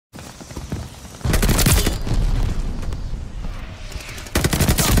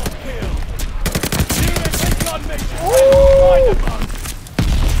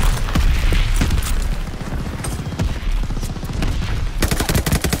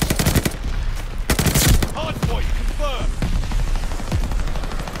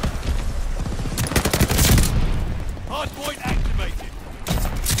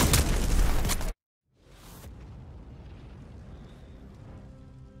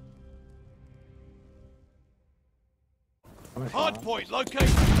Hard point located.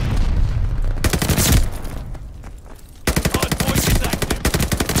 Hard point is active.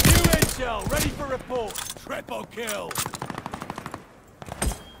 New intel ready for report. Triple kill.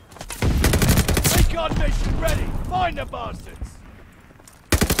 Recon mission ready. Find the bastards.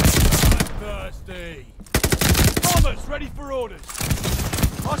 I'm thirsty. Bombers ready for orders.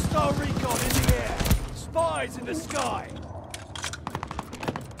 Hostile recon in the air. Spies in the sky.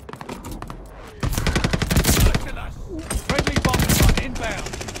 Friendly bomber run inbound.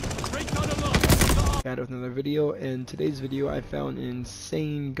 Recon along. Back with another video. In today's video, I found an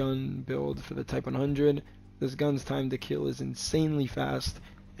insane gun build for the Type 100. This gun's time to kill is insanely fast,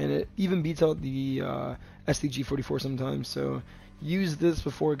 and it even beats out the STG-44 sometimes. So use this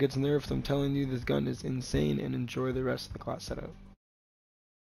before it gets nerfed. I'm telling you, this gun is insane, and enjoy the rest of the class setup.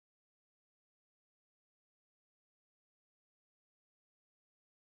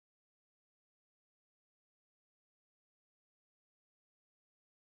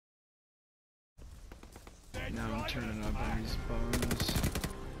 Now I'm turning up on these bombs.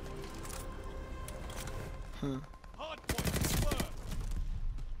 Huh.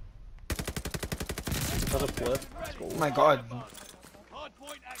 Is that a flip? Oh my god. Hard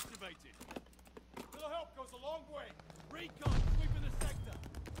point activated. Little help goes a long way. Recon sweeping the sector.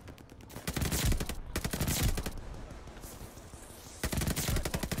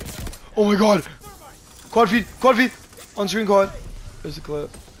 Oh my god! Quad feed! Quad feed! On screen quad. There's a clip.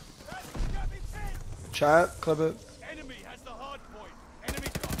 Chat, clip it. Enemy has the hard point. Enemy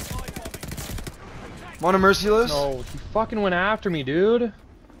got fly bombing. Want a merciless? No, he fucking went after me, dude.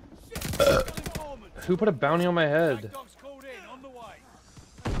 Who put a bounty on my head?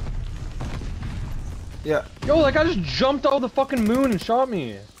 Yeah. Yo, that guy just jumped out of the fucking moon and shot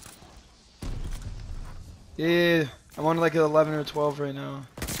me. Yeah, I'm on like an 11 or 12 right now.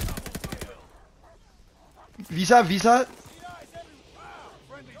 VSAT, VSAT?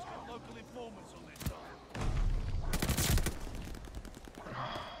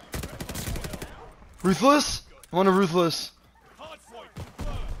 Ruthless? I want a ruthless.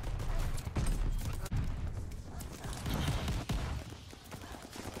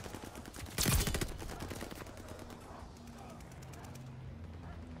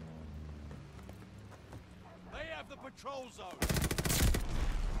 They have the patrol zone.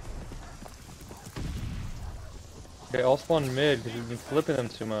 Okay, I'll spawn mid because we've been flipping them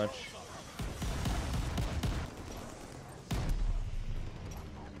too much.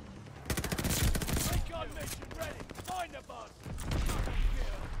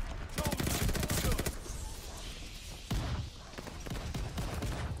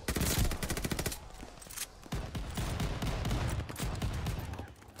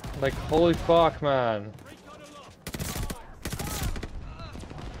 Like, holy fuck, man.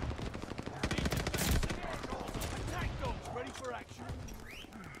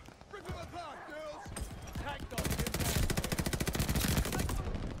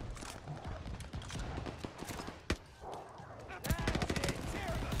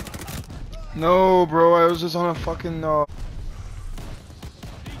 No, bro, I was just on a fucking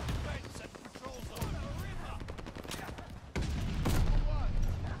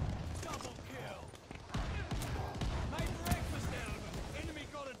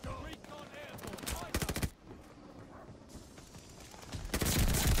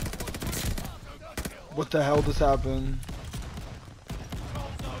What the hell just happened?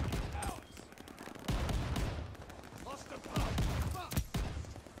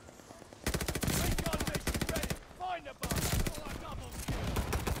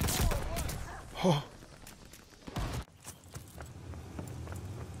 Oh.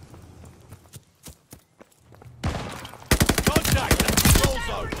 Contact the control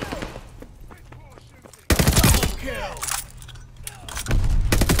zone. Double kill.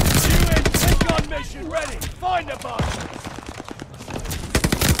 Recon mission ready. Find the bastards.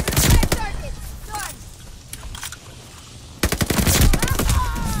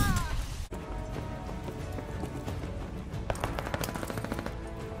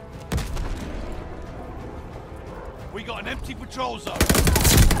 We got an empty patrol zone.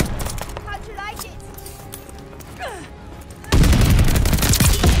 How'd you like it?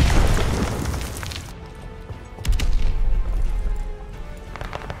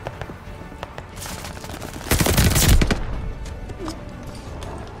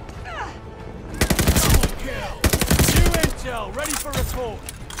 Double kill. New intel ready for report.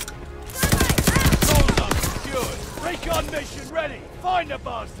 Patrol zone secured. Recon mission ready. Find the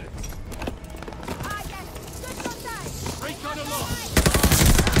bastards. Recon along.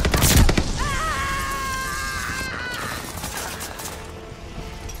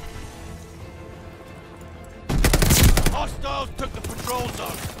 Hostiles took the patrol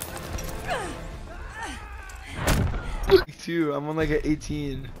zone. Two. I'm on like an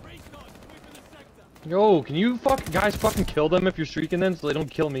 18. Yo, can you guys fucking kill them if you're streaking them so they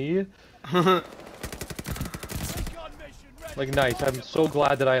don't kill me? Like, nice. I'm so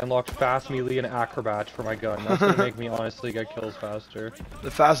glad that I unlocked fast melee and acrobat for my gun. That's gonna make me honestly get kills faster.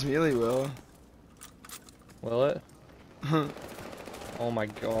 The fast melee will. Will it? Oh my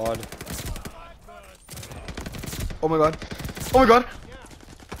god. Oh my god. Oh my god.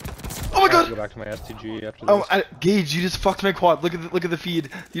 Oh my I have god. to go back to my STG after this. Oh, Gage, you just fucked my quad. Look at the feed.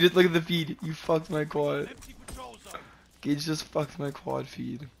 You just look at the feed. You fucked my quad. Empty patrol zone. Gage just fucked my quad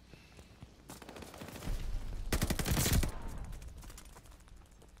feed.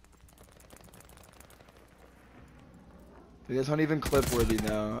 You guys aren't even clip worthy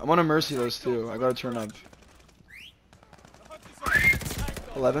now. I'm on a merciless too. I gotta turn up.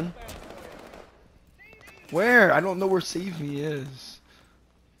 11? Where? I don't know where save me is.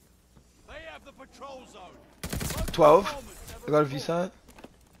 They have the patrol zone. 12? I got a VSAT.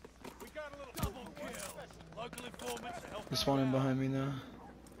 We got a little double kill. Local informants help. They're spawning behind me now.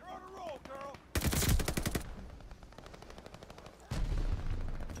 You're on a roll, girl.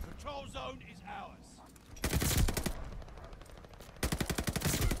 The patrol zone is ours.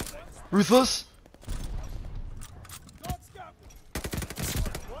 Ruthless?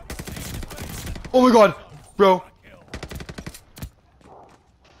 Oh my god! Bro,